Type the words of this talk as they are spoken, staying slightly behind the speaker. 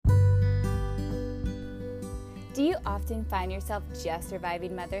Do you often find yourself just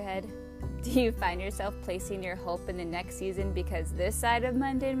surviving motherhood? Do you find yourself placing your hope in the next season because this side of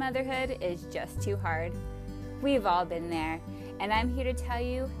mundane motherhood is just too hard? We've all been there, and I'm here to tell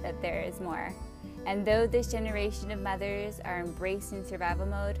you that there is more. And though this generation of mothers are embracing survival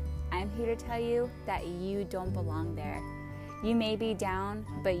mode, I'm here to tell you that you don't belong there. You may be down,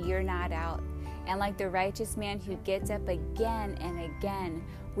 but you're not out. And like the righteous man who gets up again and again,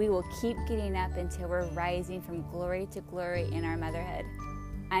 we will keep getting up until we're rising from glory to glory in our motherhood.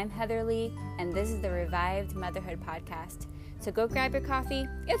 I'm Heather Lee, and this is the Revived Motherhood Podcast. So go grab your coffee,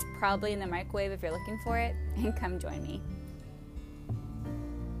 it's probably in the microwave if you're looking for it, and come join me.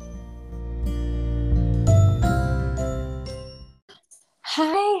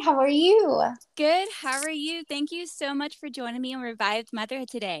 Hi, how are you? Good, how are you? Thank you so much for joining me on Revived Motherhood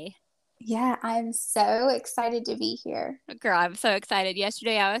today. Yeah, I'm so excited to be here. Girl, I'm so excited.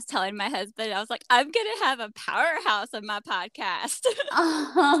 Yesterday I was telling my husband, I was like, I'm going to have a powerhouse on my podcast.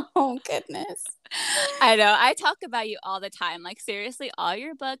 Oh, goodness. I know. I talk about you all the time. Like, seriously, all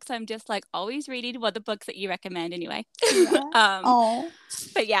your books. I'm just like always reading the books that you recommend anyway. Yeah.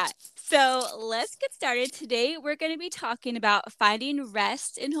 But yeah, so let's get started. Today, we're going to be talking about finding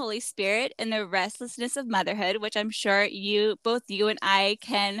rest in Holy Spirit and the restlessness of motherhood, which I'm sure both you and I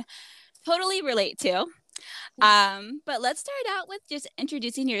can totally relate to. But let's start out with just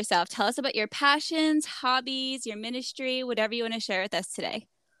introducing yourself. Tell us about your passions, hobbies, your ministry, whatever you want to share with us today.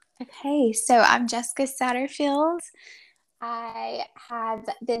 Okay, so I'm Jessica Satterfield. I have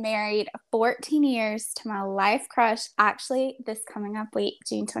been married 14 years to my life crush. Actually, this coming up week,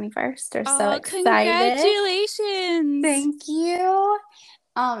 June 21st. We're so excited. Congratulations. Thank you.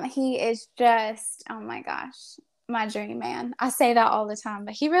 He is just, oh my gosh, my dream man. I say that all the time,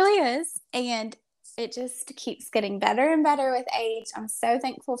 but he really is. And it just keeps getting better and better with age. I'm so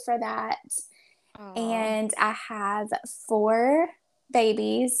thankful for that. Aww. And I have 4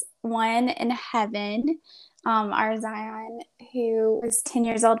 babies, one in heaven. Our Zion, who was 10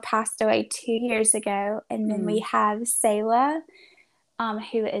 years old, passed away 2 years ago. And then we have Selah,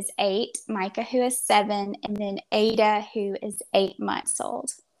 who is 8, Micah, who is 7, and then Ada, who is 8 months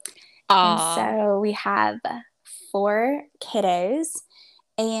old. And so we have 4 kiddos.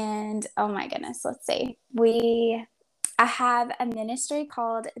 And oh my goodness, let's see. I have a ministry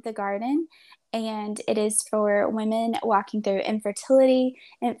called The Garden, and it is for women walking through infertility,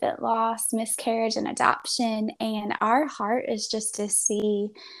 infant loss, miscarriage, and adoption. And our heart is just to see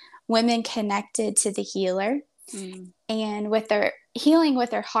women connected to the healer and with their healing with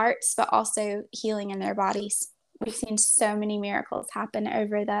their hearts, but also healing in their bodies. We've seen so many miracles happen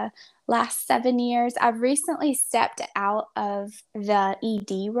over the last 7 years. I've recently stepped out of the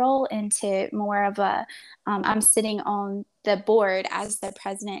ED role into more of I'm sitting on the board as the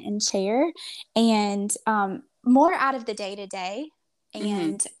president and chair, and more out of the day-to-day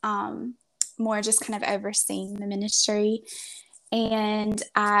and more just kind of overseeing the ministry. And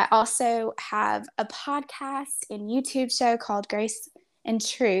I also have a podcast and YouTube show called Grace and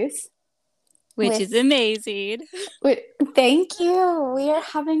Truth. Which is amazing. Thank you. We are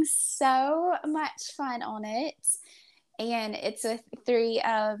having so much fun on it. And it's with 3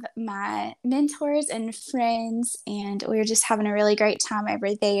 of my mentors and friends. And we're just having a really great time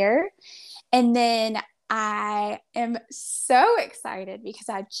over there. And then I am so excited because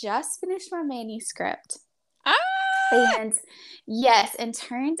I just finished my manuscript. And yes, and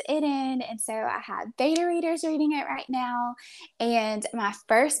turned it in. And so I have beta readers reading it right now. And my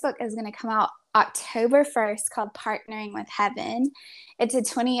first book is going to come out October 1st called Partnering with Heaven. It's a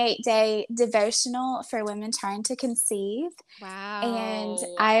 28-day devotional for women trying to conceive. Wow. And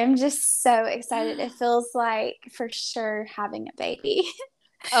I am just so excited. It feels like for sure having a baby.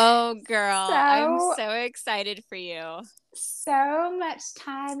 Oh, girl, I'm so excited for you. So much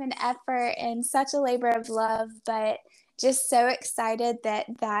time and effort and such a labor of love, but just so excited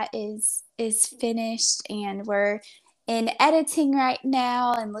that is finished, and we're in editing right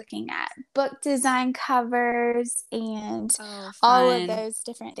now and looking at book design covers and all of those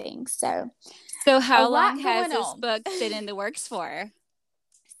different things. So how long has this book been in the works for?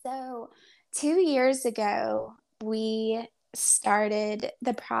 So 2 years ago, we started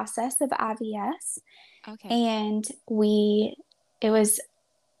the process of IVF. Okay. And it was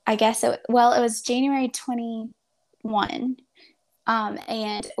January 21.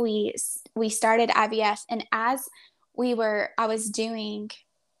 And we started IVF, and as I was doing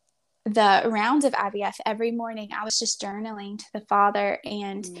the rounds of IVF every morning, I was just journaling to the Father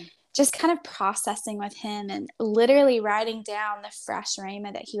and just kind of processing with him and literally writing down the fresh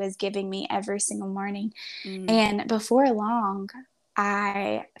rhema that he was giving me every single morning. And before long,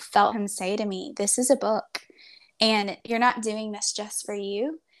 I felt him say to me, "This is a book." And you're not doing this just for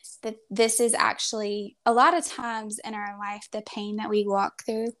you. That this is actually a lot of times in our life, the pain that we walk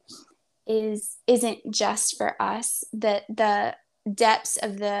through isn't just for us. The depths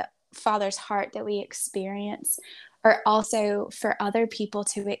of the Father's heart that we experience are also for other people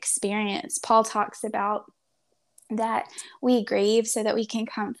to experience. Paul talks about that we grieve so that we can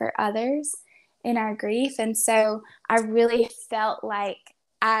comfort others in our grief. And so I really felt like,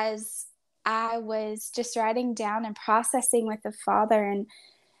 as I was just writing down and processing with the Father, and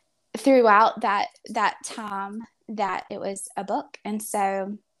throughout that time, that it was a book. And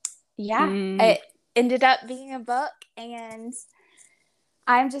so yeah, it ended up being a book, and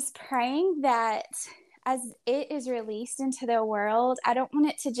I'm just praying that as it is released into the world, I don't want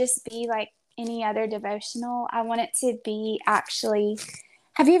it to just be like any other devotional. I want it to be actually,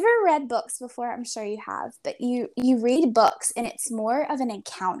 have you ever read books before? I'm sure you have, but you read books and it's more of an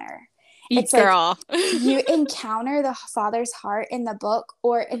encounter. It's Girl. like you encounter the Father's heart in the book,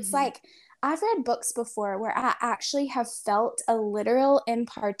 or it's like, I've read books before where I actually have felt a literal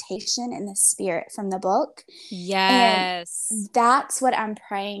impartation in the spirit from the book. Yes. And that's what I'm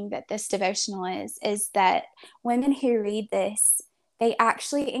praying that this devotional is that women who read this, they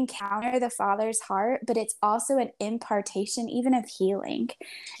actually encounter the Father's heart, but it's also an impartation even of healing.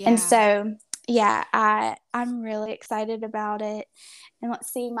 Yeah. And so, yeah, I'm really excited about it. And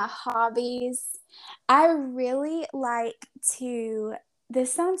let's see, my hobbies. I really like to,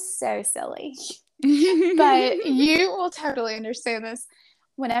 this sounds so silly, but you will totally understand this.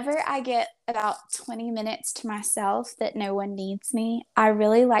 Whenever I get about 20 minutes to myself that no one needs me, I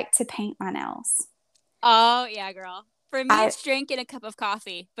really like to paint my nails. Oh, yeah, girl. For me, it's drinking a cup of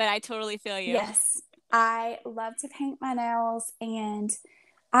coffee, but I totally feel you. Yes, I love to paint my nails, and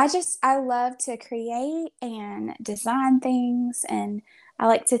I love to create and design things, and I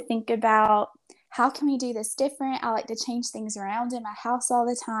like to think about how can we do this different. I like to change things around in my house all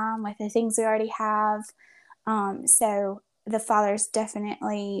the time with the things we already have. So the Father's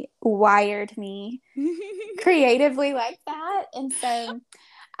definitely wired me creatively like that. And so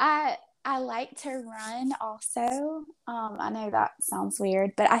I I like to run also. I know that sounds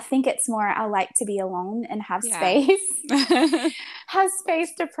weird, but I think it's more I like to be alone and have space. Have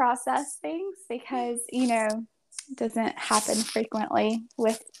space to process things, because, it doesn't happen frequently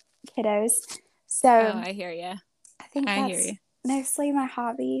with kiddos. So I hear you. I think that's mostly my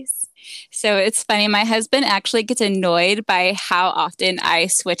hobbies. So it's funny. My husband actually gets annoyed by how often I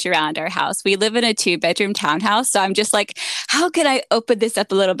switch around our house. We live in a 2-bedroom townhouse. So I'm just like, how can I open this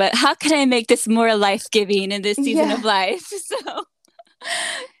up a little bit? How can I make this more life-giving in this season of life? So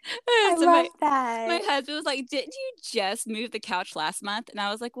I love that. My husband was like, didn't you just move the couch last month? And I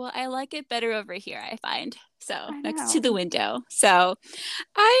was like, well, I like it better over here, I find. So next to the window. So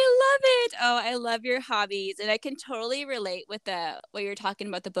I love it. Oh, I love your hobbies. And I can totally relate with what you're talking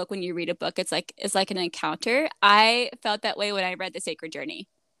about, the book. When you read a book, it's like an encounter. I felt that way when I read The Sacred Journey.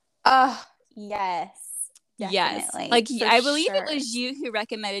 Oh, yes. Definitely. Yes. Like, I believe it was you who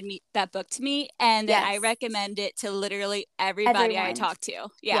recommended that book to me, and then I recommend it to literally everybody I talk to.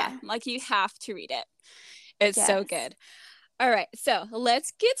 Yeah. Like, you have to read it. It's so good. All right, so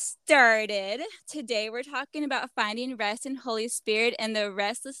let's get started. Today we're talking about finding rest in Holy Spirit and the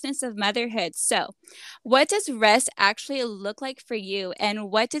restlessness of motherhood. So, what does rest actually look like for you,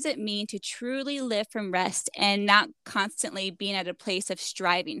 and what does it mean to truly live from rest and not constantly being at a place of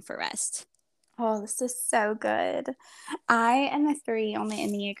striving for rest? Oh, this is so good. I am a 3 on the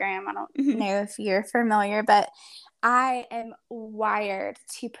Enneagram. I don't know if you're familiar, but I am wired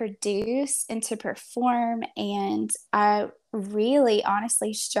to produce and to perform, and I really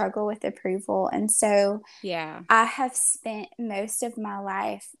honestly struggle with approval. And so I have spent most of my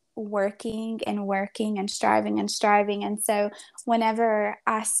life working and working and striving and striving. And so whenever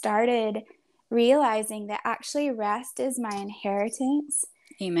I started realizing that actually rest is my inheritance,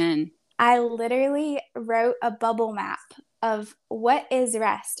 Amen. I literally wrote a bubble map of what is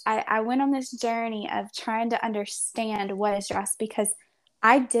rest. I went on this journey of trying to understand what is rest, because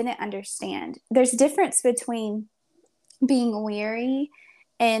I didn't understand. There's a difference between being weary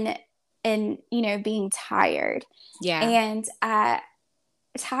and being tired. Yeah. And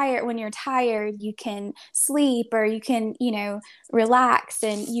when you're tired, you can sleep, or you can relax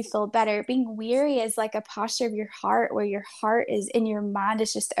and you feel better. Being weary is like a posture of your heart, where your heart is and your mind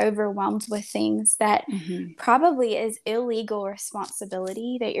is just overwhelmed with things that probably is illegal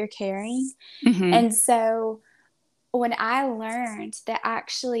responsibility that you're carrying. And so when I learned that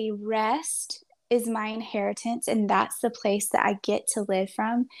actually rest is my inheritance and that's the place that I get to live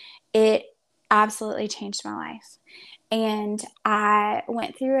from, it absolutely changed my life. And I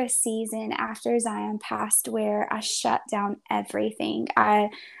went through a season after Zion passed where I shut down everything. I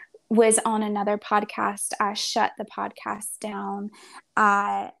was on another podcast. I shut the podcast down.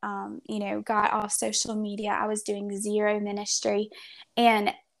 I, got off social media. I was doing zero ministry.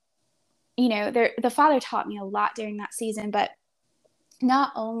 And, the Father taught me a lot during that season, but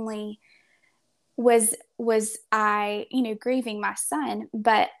not only was I, grieving my son,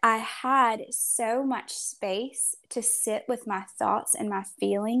 but I had so much space to sit with my thoughts and my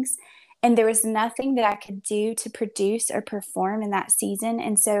feelings. And there was nothing that I could do to produce or perform in that season.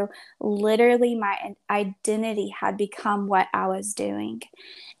 And so literally my identity had become what I was doing.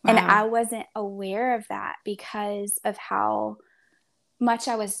 And I Wow. wasn't aware of that because of how much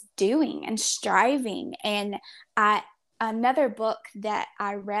I was doing and striving. And I another book that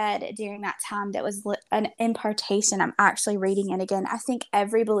I read during that time that was an impartation. I'm actually reading it again. I think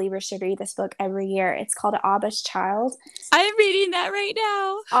every believer should read this book every year. It's called Abba's Child. I'm reading that right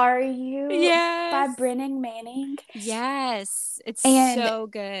now. Are you? By Yes. Brennan Manning. Yes. It's And so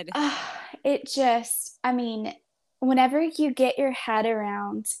good. it just, whenever you get your head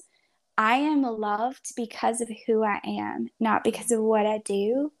around, I am loved because of who I am, not because of what I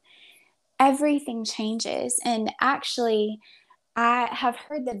do, everything changes. And actually, I have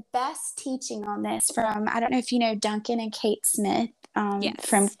heard the best teaching on this from, I don't know if you know Duncan and Kate Smith from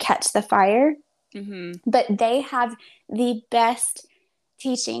Yes. Catch the Fire, Mm-hmm. but they have the best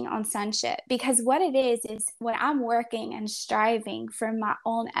teaching on sonship, because what it is when I'm working and striving for my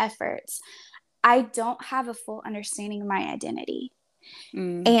own efforts, I don't have a full understanding of my identity.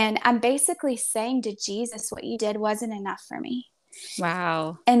 Mm. And I'm basically saying to Jesus, what you did wasn't enough for me.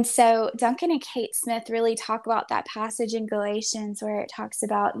 Wow. And so Duncan and Kate Smith really talk about that passage in Galatians where it talks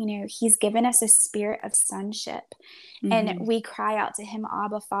about, he's given us a spirit of sonship, and Mm-hmm. we cry out to him,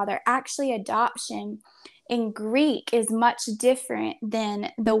 Abba, Father. Actually, adoption in Greek is much different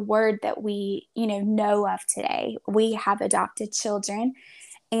than the word that we, know of today. We have adopted children,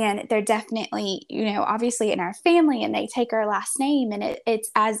 and they're definitely, obviously in our family, and they take our last name, and it's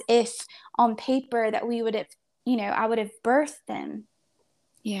as if on paper that we would have, I would have birthed them.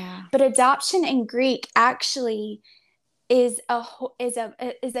 Yeah. But adoption in Greek actually is a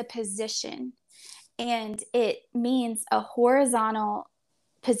position, and it means a horizontal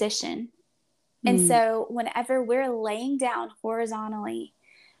position. And Mm. so whenever we're laying down horizontally,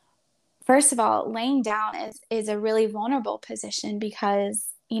 first of all, laying down is a really vulnerable position because,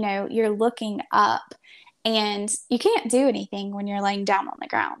 you're looking up and you can't do anything when you're laying down on the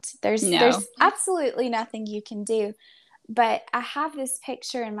ground. No. There's absolutely nothing you can do. But I have this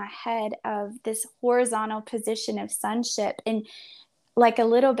picture in my head of this horizontal position of sonship, and like a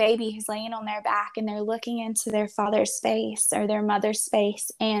little baby who's laying on their back and they're looking into their father's face or their mother's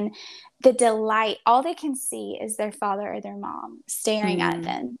face, and the delight, all they can see is their father or their mom staring at Mm.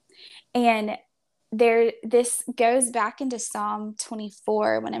 them. And this goes back into Psalm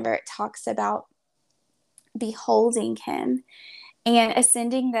 24 whenever it talks about beholding him and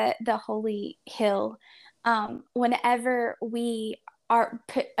ascending the holy hill. Whenever we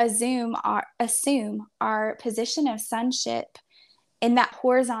assume our position of sonship in that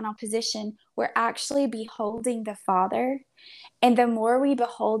horizontal position, we're actually beholding the Father. And the more we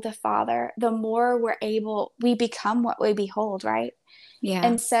behold the Father, the more we become what we behold, right? Yeah.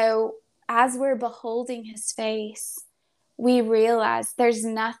 And so as we're beholding his face, we realize there's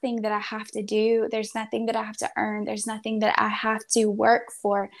nothing that I have to do. There's nothing that I have to earn. There's nothing that I have to work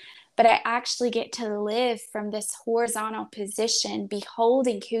for. But I actually get to live from this horizontal position,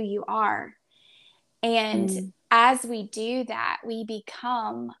 beholding who you are. And Mm. as we do that, we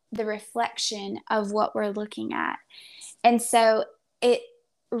become the reflection of what we're looking at. And so it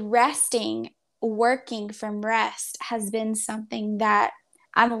resting, working from rest has been something that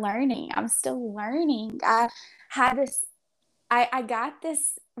I'm learning. I'm still learning. Had this I got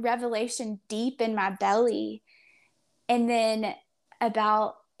this revelation deep in my belly. And then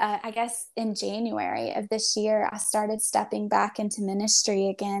about, I guess in January of this year, I started stepping back into ministry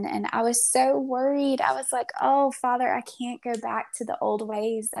again. And I was so worried. I was like, oh, Father, I can't go back to the old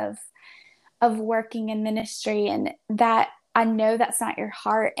ways of working in ministry, and that I know that's not your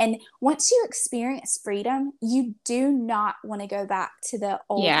heart. And once you experience freedom, you do not want to go back to the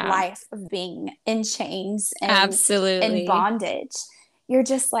old Yeah. life of being in chains and in Absolutely. bondage. You're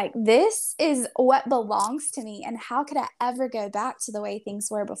just like, this is what belongs to me, and how could I ever go back to the way things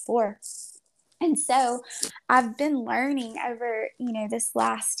were before? And so I've been learning over, this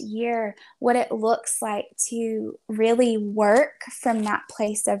last year what it looks like to really work from that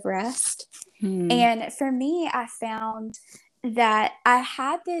place of rest. Mm. And for me, I found that I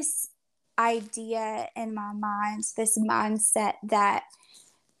had this idea in my mind, this mindset that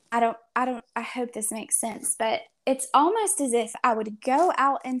I hope this makes sense, but it's almost as if I would go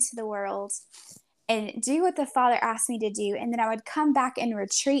out into the world and do what the Father asked me to do. And then I would come back and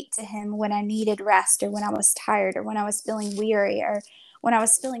retreat to Him when I needed rest, or when I was tired, or when I was feeling weary, or when I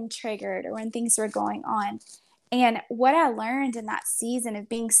was feeling triggered, or when things were going on. And what I learned in that season of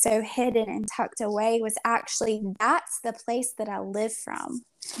being so hidden and tucked away was actually that's the place that I live from.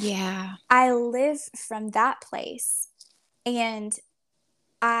 Yeah. I live from that place. And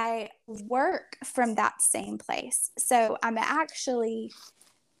I work from that same place. So I'm actually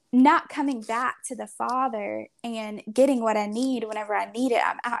not coming back to the Father and getting what I need whenever I need it.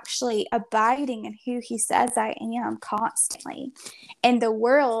 I'm actually abiding in who He says I am constantly. And the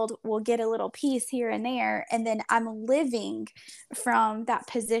world will get a little piece here and there. And then I'm living from that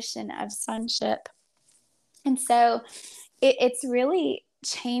position of sonship. And so it's really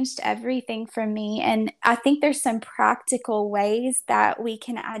changed everything for me. And I think there's some practical ways that we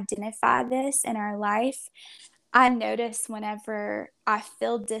can identify this in our life. I notice whenever I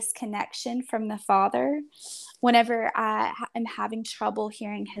feel disconnection from the Father, whenever I am having trouble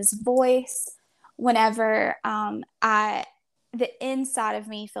hearing His voice, whenever the inside of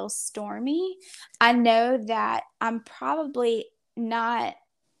me feels stormy, I know that I'm probably not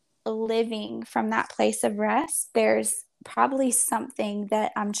living from that place of rest. There's probably something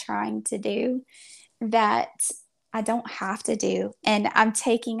that I'm trying to do that I don't have to do. And I'm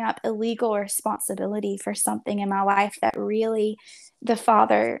taking up illegal responsibility for something in my life that really the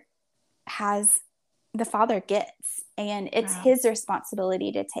Father has, the Father gets. And it's Wow. His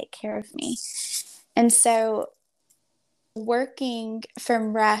responsibility to take care of me. And so working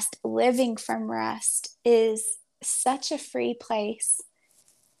from rest, living from rest is such a free place,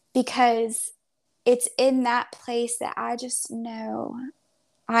 because it's in that place that I just know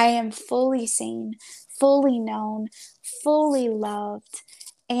I am fully seen, fully known, fully loved,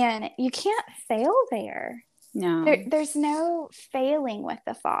 and you can't fail there. No. There's no failing with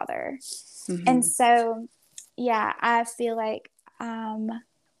the Father. And Mm-hmm. so, yeah, I feel like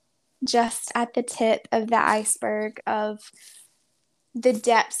just at the tip of the iceberg of the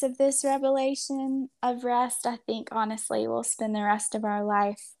depths of this revelation of rest. I think honestly we'll spend the rest of our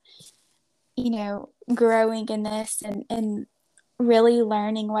life, growing in this, and really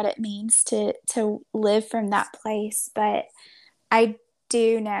learning what it means to live from that place. But I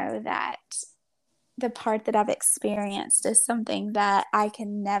do know that the part that I've experienced is something that I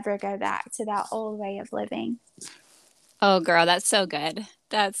can never go back to, that old way of living. Oh, girl, that's so good.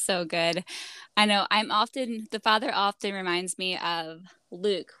 That's so good. I know the Father often reminds me of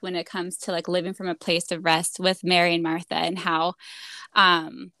Luke when it comes to like living from a place of rest with Mary and Martha, and how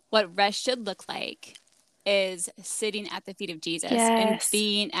what rest should look like is sitting at the feet of Jesus and Yes.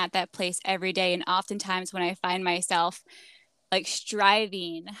 being at that place every day. And oftentimes when I find myself like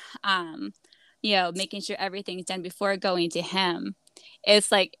striving, making sure everything's done before going to Him,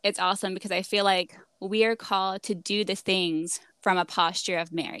 it's awesome, because I feel like we are called to do the things from a posture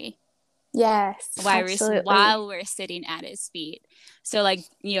of Mary Yes, absolutely. while we're sitting at His feet. So like,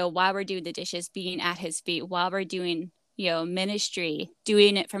 while we're doing the dishes, being at His feet, while we're doing, ministry,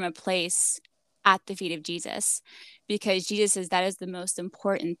 doing it from a place at the feet of Jesus, because Jesus says that is the most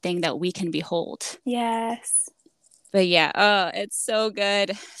important thing that we can behold. Yes. But yeah, oh, it's so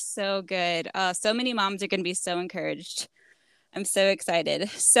good. So good. So many moms are going to be so encouraged. I'm so excited.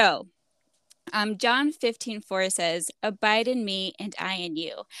 So, John 15:4 says, "Abide in me and I in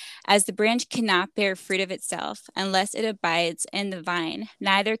you. As the branch cannot bear fruit of itself unless it abides in the vine,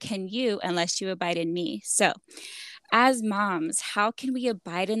 neither can you unless you abide in me." So, as moms, how can we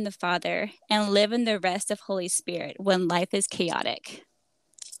abide in the Father and live in the rest of Holy Spirit when life is chaotic?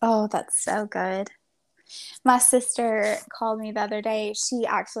 Oh, that's so good. My sister called me the other day. She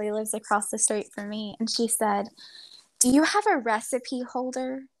actually lives across the street from me. And she said, "Do you have a recipe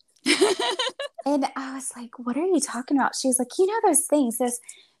holder?" And I was like, "What are you talking about?" She was like, "You know those things,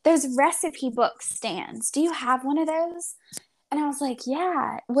 those recipe book stands. Do you have one of those?" And I was like,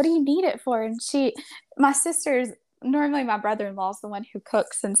 "Yeah, what do you need it for?" And my sister's, normally my brother-in-law's the one who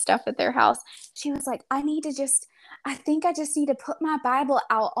cooks and stuff at their house. She was like, I think I just need to put my Bible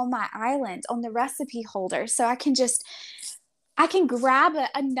out on my island on the recipe holder so I can grab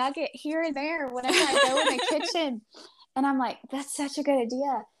a nugget here and there whenever I go in the kitchen. And I'm like, that's such a good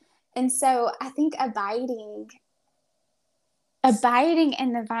idea. And so I think abiding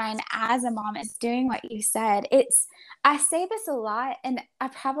in the vine as a mom is doing what you said. I say this a lot, and I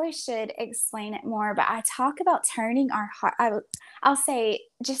probably should explain it more, but I talk about turning our heart. I'll say,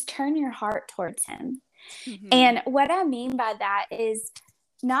 just turn your heart towards Him. Mm-hmm. And what I mean by that is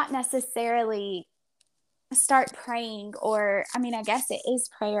not necessarily start praying, or I mean, I guess it is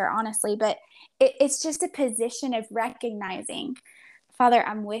prayer, honestly, but it's just a position of recognizing, Father,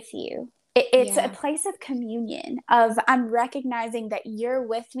 I'm with you. It's a Yeah. place of communion, of I'm recognizing that you're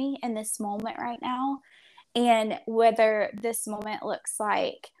with me in this moment right now. And whether this moment looks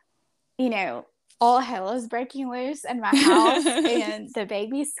like, you know, all hell is breaking loose in my house and the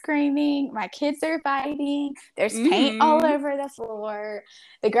baby's screaming, my kids are fighting, there's paint all Mm-hmm. over the floor,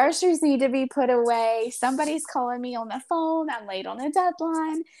 the groceries need to be put away, somebody's calling me on the phone, I'm late on a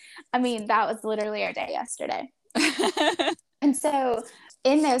deadline. I mean, that was literally our day yesterday. And so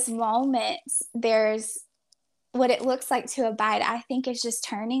in those moments, there's what it looks like to abide, I think, is just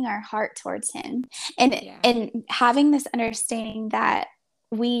turning our heart towards him, and Yeah. having this understanding that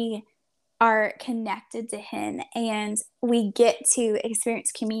we are connected to him and we get to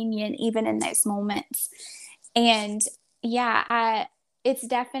experience communion even in those moments. And yeah, it's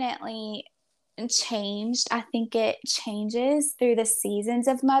definitely changed. I think it changes through the seasons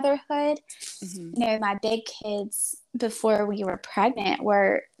of motherhood. Mm-hmm. You know, my big kids before we were pregnant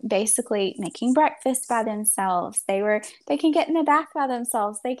were basically making breakfast by themselves. They can get in the bath by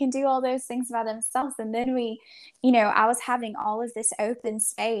themselves. They can do all those things by themselves. And then I was having all of this open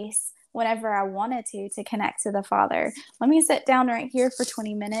space whenever I wanted to connect to the Father. Let me sit down right here for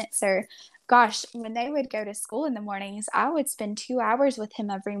 20 minutes. Or gosh, when they would go to school in the mornings, I would spend 2 hours with him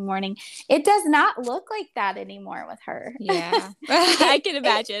every morning. It does not look like that anymore with her. Yeah. I it, can it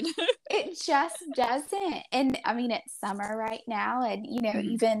imagine. it just doesn't. And I mean, it's summer right now, and Mm-hmm.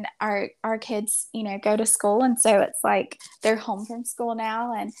 even our kids, go to school, and so it's like they're home from school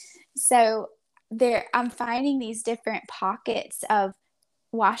now, and so I'm finding these different pockets of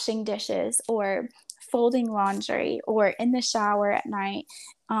washing dishes or folding laundry or in the shower at night,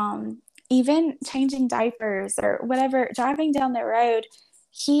 even changing diapers or whatever, driving down the road.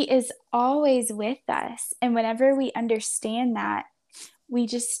 He is always with us. And whenever we understand that, we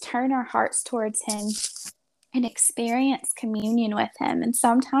just turn our hearts towards him and experience communion with him. And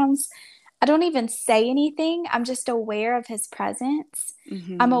sometimes I don't even say anything. I'm just aware of his presence.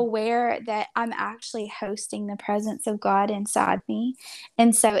 I'm Mm-hmm. aware that I'm actually hosting the presence of God inside me.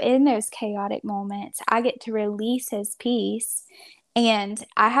 And so in those chaotic moments, I get to release his peace, and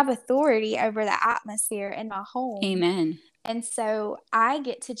I have authority over the atmosphere in my home. Amen. And so I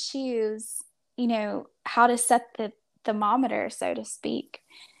get to choose, how to set the thermometer, so to speak.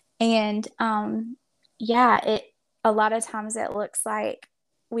 And yeah, it a lot of times it looks like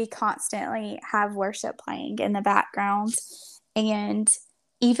we constantly have worship playing in the background. And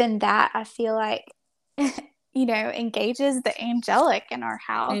even that, I feel like, engages the angelic in our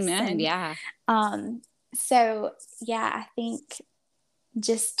house. Amen. And Yeah. um, so, yeah, I think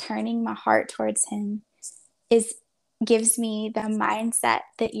just turning my heart towards him is gives me the mindset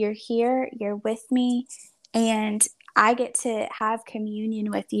that you're here, you're with me, and I get to have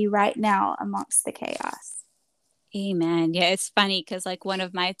communion with you right now amongst the chaos. Amen. Yeah, it's funny because like one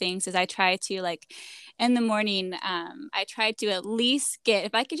of my things is I try to like in the morning, I try to at least get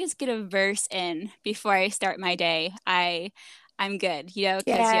if I could just get a verse in before I start my day, I'm good, because I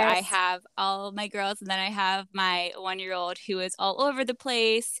Yes. have all my girls and then I have my 1 year old who is all over the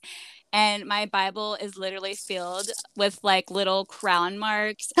place. And my Bible is literally filled with like little crown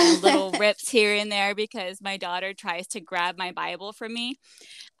marks and little rips here and there because my daughter tries to grab my Bible from me.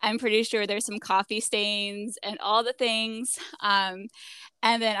 I'm pretty sure there's some coffee stains and all the things. And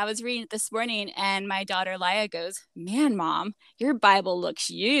then I was reading it this morning, and my daughter Laya goes, "Man, Mom, your Bible looks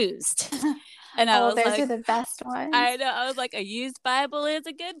used." And I Oh, was those are like, the best I ones. know. I was like, a used Bible is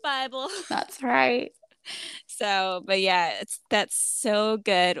a good Bible. That's right. So, but yeah, that's so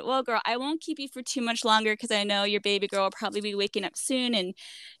good. Well, girl, I won't keep you for too much longer because I know your baby girl will probably be waking up soon and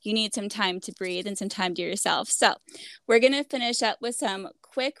you need some time to breathe and some time to yourself. So, we're going to finish up with some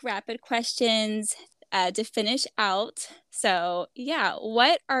quick rapid questions to finish out. So, yeah,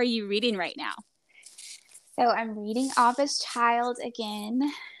 what are you reading right now? So I'm reading Abba's Child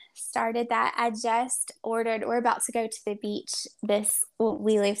again. Started that. I just ordered, we're about to go to the beach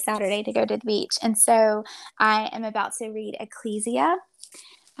we leave Saturday to go to the beach. And so I am about to read Ecclesia.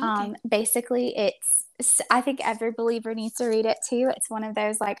 Okay. Basically, I think every believer needs to read it too. It's one of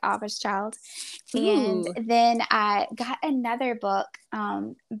those like Abba's Child. And Ooh. then I got another book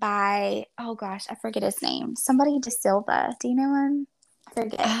by, oh gosh, I forget his name. Somebody De Silva. Do you know him? I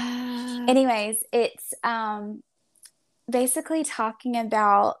forget. Uh, Anyways, it's basically talking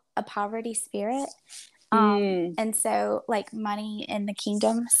about a poverty spirit. mm, And so like money in the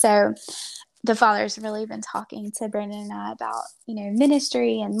kingdom. So the Father's really been talking to Brandon and I about,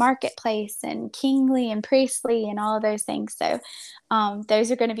 ministry and marketplace and kingly and priestly and all of those things. So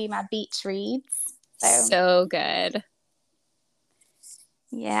those are going to be my beach reads. So good.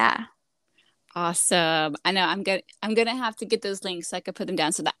 Yeah. Awesome. I know I'm gonna have to get those links so I can put them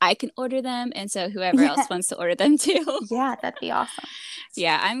down so that I can order them, and so whoever else wants to order them too. Yeah, that'd be awesome.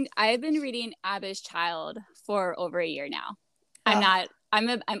 Yeah, I've been reading Abba's Child for over a year now. I'm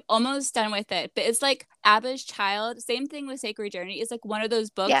almost done with it, but it's like Abba's Child, same thing with Sacred Journey. It's like one of those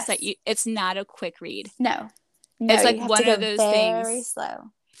books that it's not a quick read. No, it's like you have one to go of those very things.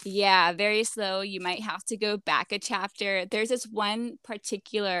 slow. Yeah, very slow. You might have to go back a chapter. There's this one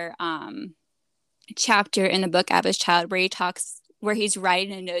particular chapter in the book Abba's Child where he's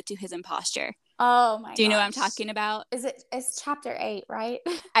writing a note to his imposter. Oh my gosh. Do you know what I'm talking about? It's chapter 8, right?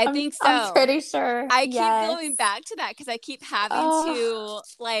 I think so. I'm pretty sure. I keep going back to that because I keep having to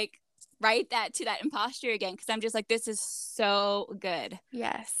like write that to that imposter again because I'm just like, this is so good.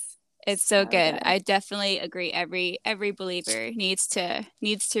 Yes. It's so good. I definitely agree. Every believer needs to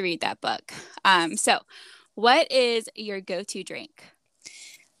read that book. So what is your go-to drink?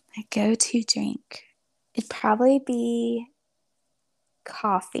 My go-to drink. It'd probably be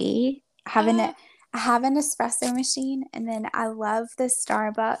coffee. I have an espresso machine, and then I love the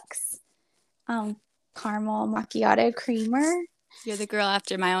Starbucks caramel macchiato creamer. You're the girl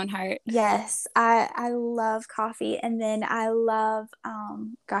after my own heart. Yes, I love coffee, and then I love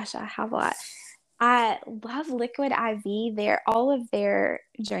I have a lot. I love Liquid IV. All of their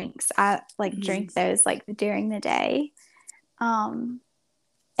drinks. I drink those like during the day.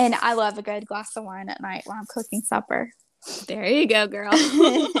 And I love a good glass of wine at night while I'm cooking supper. There you go, girl.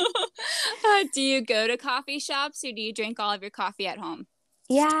 Do you go to coffee shops or do you drink all of your coffee at home?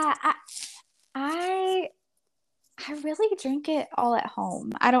 Yeah, I really drink it all at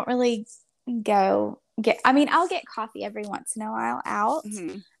home. I don't really I'll get coffee every once in a while out,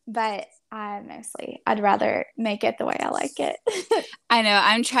 but I'd rather make it the way I like it. I know.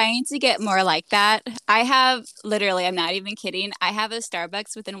 I'm trying to get more like that. I'm not even kidding. I have a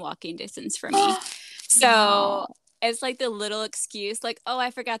Starbucks within walking distance for me. So it's like the little excuse, like, oh,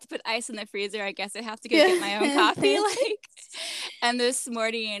 I forgot to put ice in the freezer. I guess I have to go get my own coffee. And this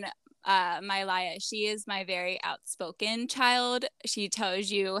morning, my Laya, she is my very outspoken child. She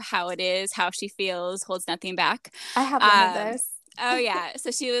tells you how it is, how she feels, holds nothing back. I have one of those. Oh, yeah.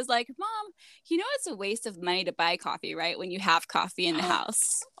 So she was like, Mom, it's a waste of money to buy coffee, right? When you have coffee in the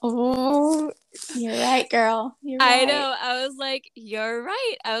house. Oh, you're right, girl. You're right. I know. I was like, you're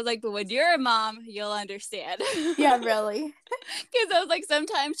right. I was like, but when you're a mom, you'll understand. Yeah, really. Because I was like,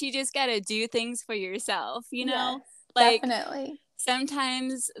 sometimes you just got to do things for yourself, Yes, definitely.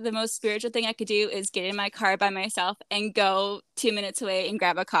 Sometimes the most spiritual thing I could do is get in my car by myself and go 2 minutes away and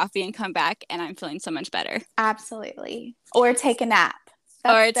grab a coffee and come back, and I'm feeling so much better. Absolutely. Or take a nap.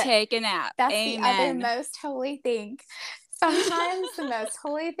 Take a nap. That's Amen. The other most holy thing. Sometimes the most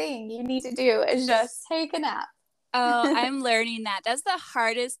holy thing you need to do is just take a nap. Oh, I'm learning that. That's the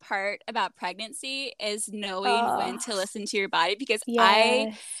hardest part about pregnancy is knowing when to listen to your body because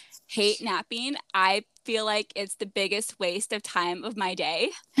I hate napping. I feel like it's the biggest waste of time of my day.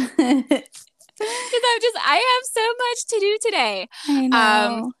 Because I have so much to do today. I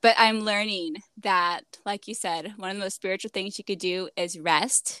know. But I'm learning that, like you said, one of the most spiritual things you could do is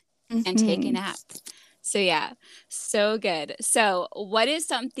rest and take a nap. So yeah, so good. So what is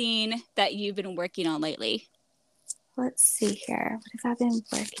something that you've been working on lately? Let's see here. What have I been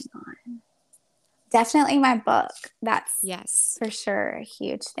working on? Definitely my book. That's for sure a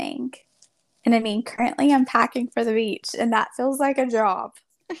huge thing. And I mean, currently I'm packing for the beach, and that feels like a job.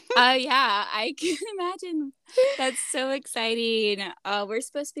 Yeah, I can imagine. That's so exciting. We're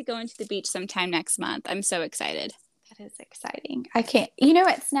supposed to be going to the beach sometime next month. I'm so excited. That is exciting. I can't.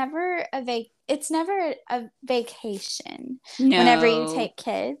 It's never a vacation. No. Whenever you take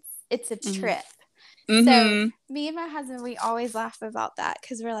kids, it's a trip. So me and my husband, we always laugh about that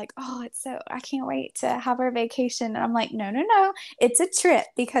because we're like, oh, I can't wait to have our vacation. And I'm like, no, it's a trip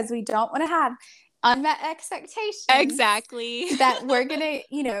because we don't want to have unmet expectations. Exactly. That we're going to,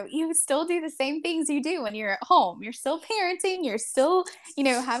 you still do the same things you do when you're at home. You're still parenting. You're still,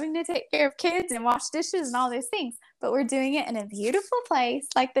 having to take care of kids and wash dishes and all those things. But we're doing it in a beautiful place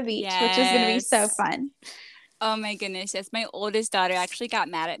like the beach, which is going to be so fun. Oh my goodness, yes. My oldest daughter actually got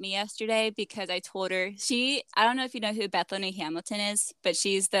mad at me yesterday because I told her I don't know if you know who Bethany Hamilton is, but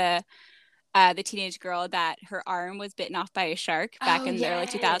she's the teenage girl that her arm was bitten off by a shark back in the early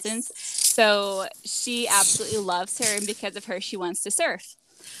 2000s. So she absolutely loves her, and because of her, she wants to surf.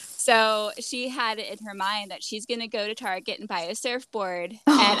 So she had it in her mind that she's going to go to Target and buy a surfboard, and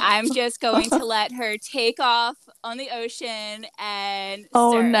I'm just going to let her take off on the ocean and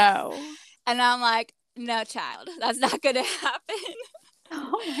Oh, surf. no. And I'm like, no, child, that's not going to happen.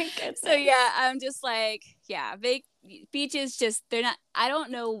 Oh, my goodness. So, yeah, I'm just like, yeah, beaches just, they're not, I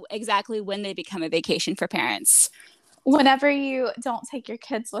don't know exactly when they become a vacation for parents. Whenever you don't take your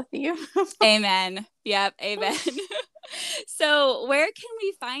kids with you. Amen. Yep, amen. So where can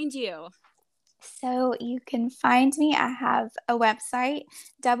we find you? So you can find me. I have a website,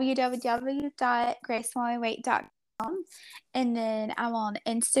 www.gracewhilewewait.com. And then I'm on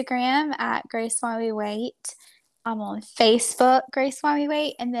Instagram at gracewhilewewait. I'm on Facebook,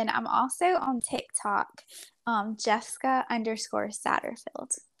 gracewhilewewait. And then I'm also on TikTok,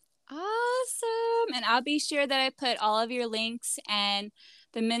 Jessica_Satterfield. Awesome. And I'll be sure that I put all of your links and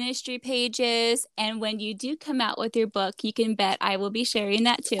the ministry pages. And when you do come out with your book, you can bet I will be sharing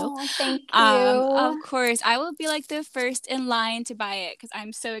that too. Oh, thank you. Of course, I will be like the first in line to buy it because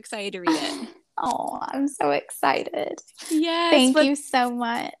I'm so excited to read it. Oh, I'm so excited. Yes. Thank you so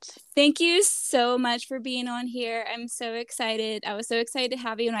much. Thank you so much for being on here. I'm so excited. I was so excited to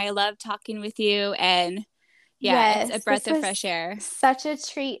have you, and I love talking with you. And yeah, yes, it's a breath of fresh air. Such a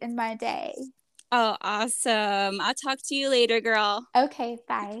treat in my day. Oh, awesome. I'll talk to you later, girl. Okay,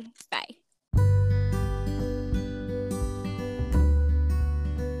 bye. Bye.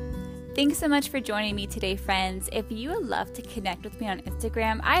 Thanks so much for joining me today, friends. If you would love to connect with me on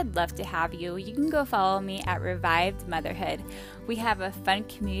Instagram, I'd love to have you. You can go follow me at Revived Motherhood. We have a fun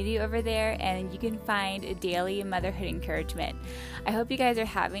community over there, and you can find daily motherhood encouragement. I hope you guys are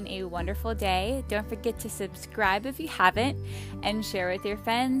having a wonderful day. Don't forget to subscribe if you haven't, and share with your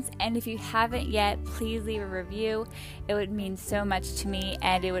friends. And if you haven't yet, please leave a review. It would mean so much to me,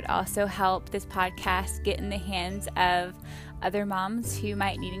 and it would also help this podcast get in the hands of other moms who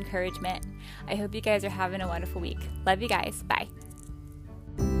might need encouragement. I hope you guys are having a wonderful week. Love you guys. Bye.